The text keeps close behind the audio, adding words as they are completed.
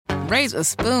raise a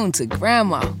spoon to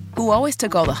Grandma, who always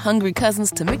took all the hungry cousins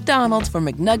to McDonald's for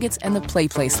McNuggets and the Play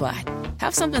Slide.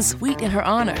 Have something sweet in her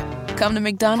honor. Come to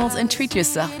McDonald's and treat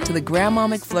yourself to the Grandma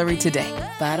McFlurry today.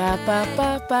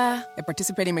 Ba-da-ba-ba-ba. At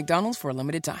participating McDonald's for a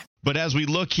limited time. But as we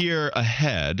look here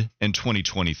ahead in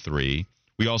 2023,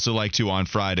 we also like to, on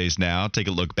Fridays now, take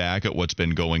a look back at what's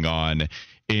been going on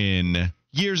in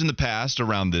years in the past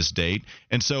around this date.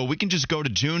 And so we can just go to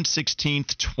June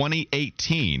 16th,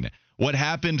 2018. What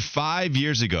happened 5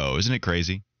 years ago? Isn't it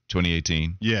crazy?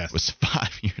 2018? Yes. It was 5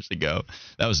 years ago.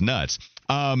 That was nuts.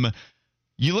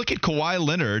 You look at Kawhi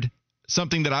Leonard,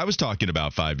 something that I was talking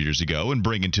about 5 years ago and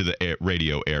bringing to the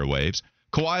radio airwaves.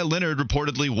 Kawhi Leonard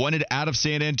reportedly wanted out of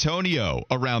San Antonio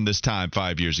around this time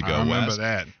 5 years ago. I remember Wes.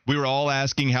 that. We were all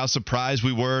asking how surprised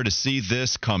we were to see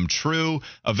this come true.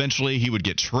 Eventually, he would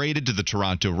get traded to the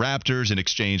Toronto Raptors in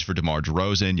exchange for DeMar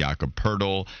DeRozan, Jakob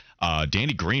Poeltl.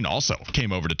 Danny Green also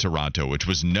came over to Toronto, which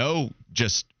was no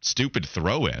just stupid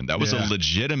throw-in. That was a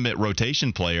legitimate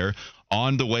rotation player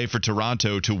on the way for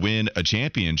Toronto to win a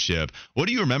championship. What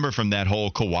do you remember from that whole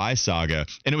Kawhi saga?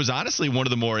 And it was honestly one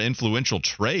of the more influential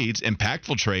trades,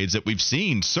 impactful trades that we've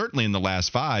seen, certainly in the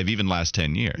last 5, even last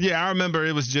 10 years. Yeah, I remember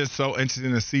it was just so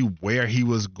interesting to see where he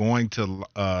was going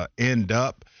to end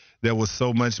up. There was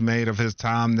so much made of his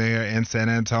time there in San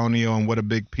Antonio and what a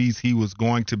big piece he was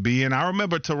going to be. And I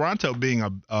remember Toronto being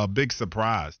a big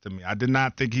surprise to me. I did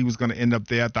not think he was going to end up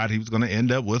there. I thought he was going to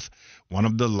end up with one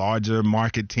of the larger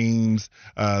market teams,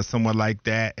 somewhere like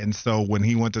that. And so when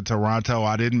he went to Toronto,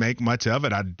 I didn't make much of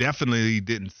it. I definitely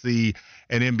didn't see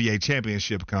an NBA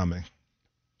championship coming.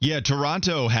 Yeah,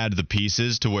 Toronto had the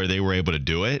pieces to where they were able to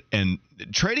do it. And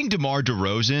trading DeMar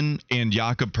DeRozan and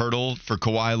Jakob Poeltl for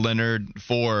Kawhi Leonard,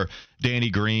 for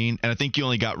Danny Green, and I think you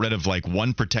only got rid of like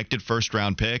one protected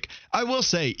first-round pick. I will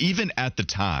say, even at the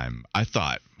time, I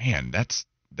thought, man,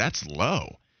 that's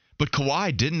low. But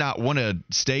Kawhi did not want to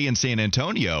stay in San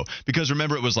Antonio because,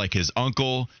 remember, it was like his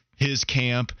uncle, his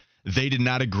camp. They did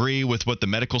not agree with what the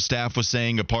medical staff was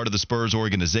saying, a part of the Spurs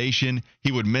organization.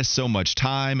 He would miss so much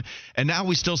time. And now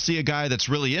we still see a guy that's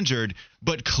really injured,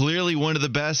 but clearly one of the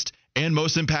best and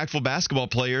most impactful basketball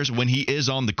players when he is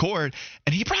on the court.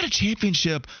 And he brought a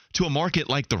championship to a market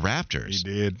like the Raptors.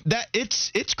 He did.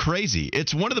 It's crazy.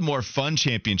 It's one of the more fun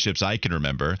championships I can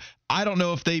remember. I don't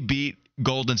know if they beat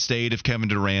Golden State if Kevin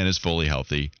Durant is fully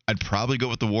healthy. I'd probably go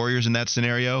with the Warriors in that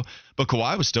scenario. But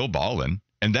Kawhi was still balling.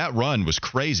 And that run was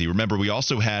crazy. Remember, we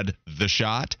also had the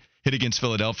shot hit against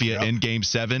Philadelphia in Game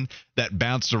 7 that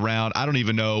bounced around. I don't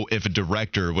even know if a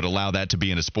director would allow that to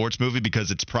be in a sports movie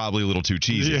because it's probably a little too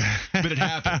cheesy. Yeah. But it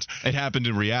happened. It happened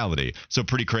in reality. So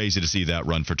pretty crazy to see that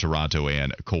run for Toronto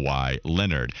and Kawhi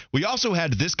Leonard. We also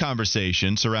had this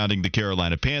conversation surrounding the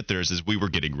Carolina Panthers as we were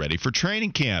getting ready for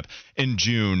training camp in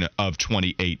June of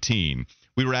 2018.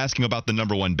 We were asking about the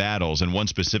number one battles, and one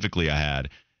specifically I had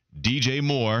DJ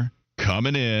Moore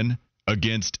coming in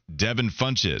against Devin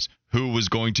Funchess, who was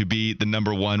going to be the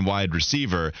number one wide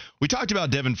receiver. We talked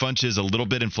about Devin Funchess a little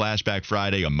bit in Flashback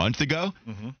Friday a month ago,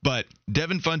 but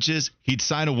Devin Funchess, he'd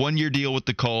sign a one-year deal with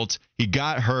the Colts. He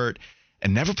got hurt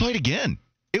and never played again.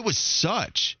 It was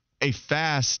such a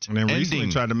fast and then ending.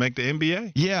 Recently tried to make the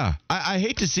NBA. Yeah, I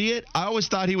hate to see it. I always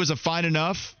thought he was a fine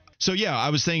enough. So, yeah, I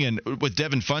was thinking with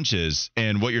Devin Funchess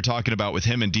and what you're talking about with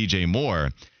him and DJ Moore,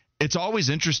 it's always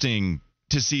interesting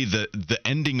to see the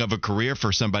ending of a career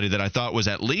for somebody that I thought was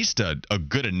at least a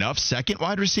good enough second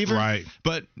wide receiver, right?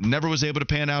 But never was able to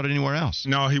pan out anywhere else.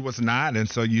 No, he was not. And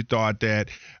so you thought that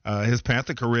his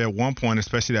Panther career at one point,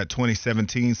 especially that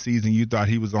 2017 season, you thought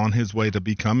he was on his way to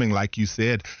becoming, like you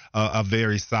said, a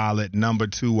very solid number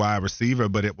 2 wide receiver,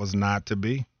 but it was not to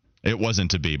be. It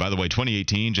wasn't to be. By the way,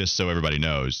 2018, just so everybody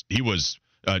knows, he was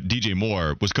DJ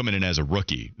Moore was coming in as a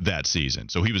rookie that season.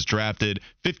 So he was drafted,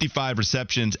 55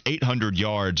 receptions, 800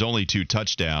 yards, only 2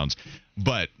 touchdowns.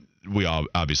 But we all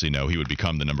obviously know he would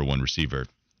become the number one receiver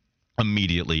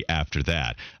immediately after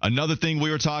that. Another thing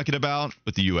we were talking about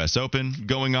with the U.S. Open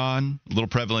going on, a little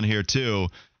prevalent here too,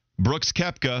 Brooks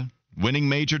Koepka winning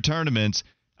major tournaments.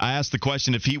 I asked the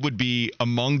question if he would be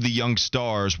among the young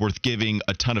stars worth giving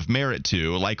a ton of merit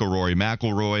to, like a Rory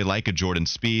McIlroy, like a Jordan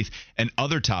Spieth, and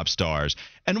other top stars.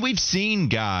 And we've seen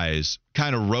guys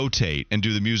kind of rotate and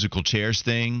do the musical chairs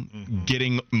thing,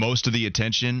 getting most of the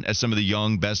attention as some of the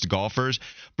young best golfers.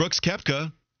 Brooks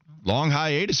Koepka, long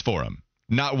hiatus for him.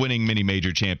 Not winning many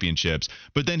major championships,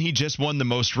 but then he just won the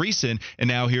most recent, and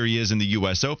now here he is in the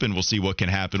U.S. Open. We'll see what can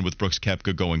happen with Brooks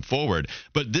Koepka going forward.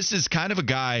 But this is kind of a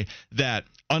guy that,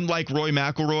 unlike Rory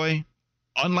McIlroy,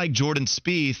 unlike Jordan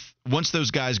Spieth, once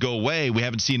those guys go away, we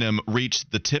haven't seen him reach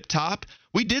the tip top.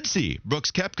 we did see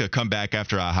Brooks Koepka come back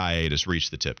after a hiatus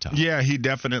reach the tip top. Yeah, he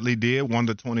definitely did. Won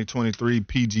the 2023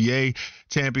 PGA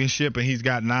Championship, and he's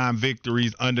got 9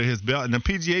 victories under his belt. And the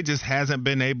PGA just hasn't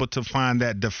been able to find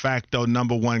that de facto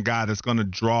number one guy that's going to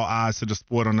draw eyes to the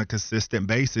sport on a consistent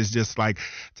basis, just like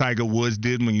Tiger Woods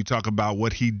did. When you talk about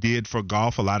what he did for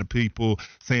golf, a lot of people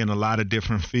saying a lot of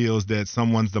different fields that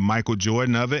someone's the Michael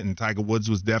Jordan of it, and Tiger Woods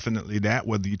was definitely that,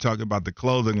 whether you talk about the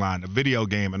clothing line, the video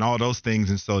game, and all those things.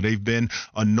 And so they've been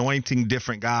anointing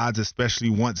different guys, especially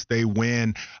once they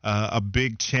win a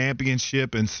big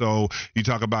championship. And so you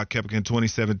talk about Koepka in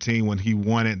 2017 when he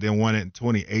won it, then won it in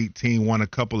 2018, won a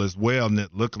couple as well, and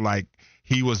it looked like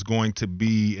he was going to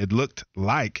be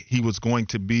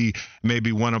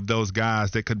maybe one of those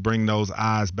guys that could bring those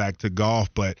eyes back to golf.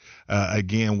 But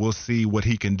again, we'll see what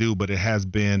he can do. But it has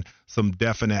been some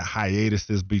definite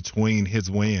hiatuses between his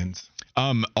wins.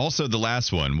 Also, the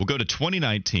last one, we'll go to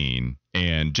 2019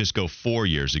 and just go 4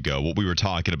 years ago, what we were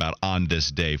talking about on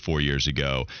this day 4 years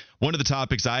ago. One of the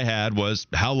topics I had was,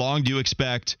 how long do you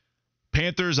expect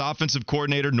Panthers offensive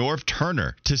coordinator Norv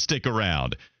Turner to stick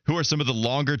around? Who are some of the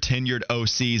longer tenured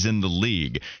OCs in the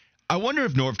league? I wonder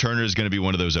if Norv Turner is going to be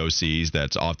one of those OCs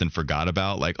that's often forgot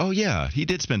about. Like, oh, yeah, he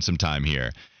did spend some time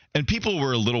here. And people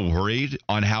were a little worried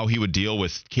on how he would deal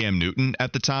with Cam Newton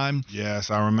at the time. Yes,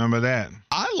 I remember that.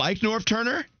 I like Norv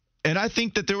Turner, and I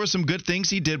think that there were some good things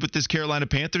he did with this Carolina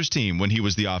Panthers team when he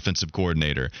was the offensive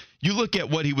coordinator. You look at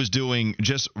what he was doing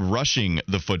just rushing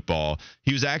the football.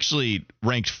 He was actually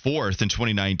ranked 4th in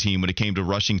 2019 when it came to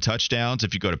rushing touchdowns.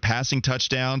 If you go to passing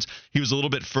touchdowns, he was a little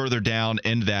bit further down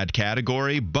in that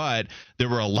category, but there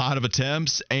were a lot of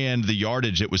attempts, and the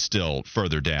yardage, it was still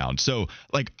further down. So,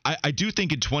 like, I do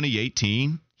think in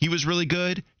 2018, he was really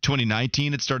good.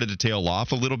 2019, it started to tail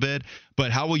off a little bit. But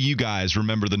how will you guys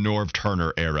remember the Norv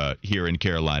Turner era here in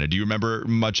Carolina? Do you remember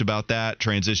much about that,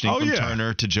 transitioning from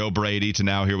Turner to Joe Brady to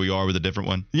now here we are with a different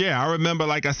one? Yeah, I remember,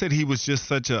 like I said, he was just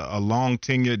such a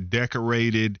long-tenured,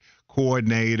 decorated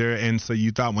coordinator. And so you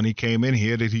thought when he came in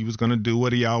here that he was going to do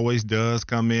what he always does,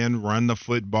 come in, run the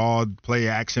football, play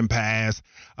action pass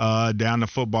down the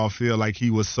football field like he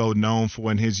was so known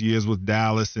for in his years with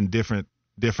Dallas and different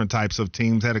types of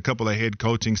teams. Had a couple of head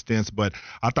coaching stints, but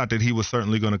I thought that he was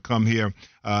certainly going to come here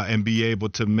and be able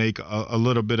to make a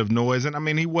little bit of noise. And I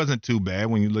mean, he wasn't too bad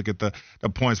when you look at the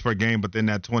points per game, but then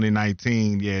that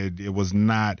 2019, it was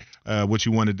not what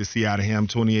you wanted to see out of him.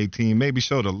 2018 maybe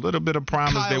showed a little bit of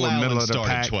promise. Kyle they were Allen middle of the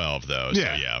pack. 12 though.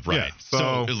 Yeah, so yeah, right. Yeah.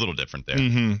 So it was a little different there.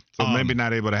 Mm-hmm. So maybe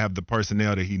not able to have the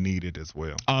personnel that he needed as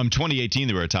well. 2018,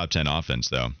 they were a top 10 offense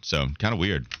though. So kind of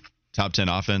weird. Top 10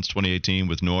 offense 2018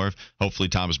 with Norv. Hopefully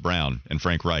Thomas Brown and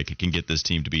Frank Reich can get this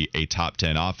team to be a top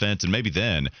 10 offense. And maybe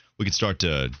then we can start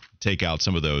to take out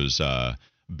some of those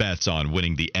bets on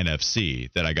winning the NFC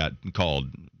that I got called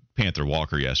Panther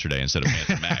Walker yesterday instead of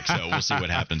Panther Max. So we'll see what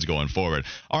happens going forward.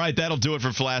 All right, that'll do it for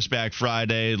Flashback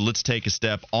Friday. Let's take a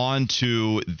step on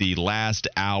to the last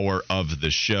hour of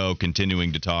the show,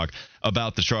 continuing to talk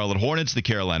about the Charlotte Hornets, the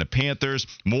Carolina Panthers,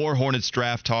 more Hornets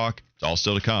draft talk. It's all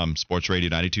still to come. Sports Radio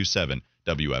 92.7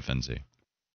 WFNZ.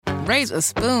 Raise a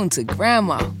spoon to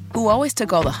Grandma, who always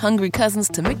took all the hungry cousins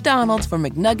to McDonald's for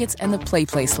McNuggets and the Play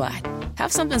Slide.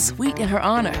 Have something sweet in her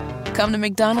honor. Come to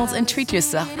McDonald's and treat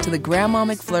yourself to the Grandma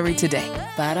McFlurry today.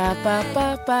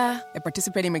 Ba-da-ba-ba-ba. At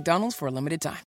participating McDonald's for a limited time.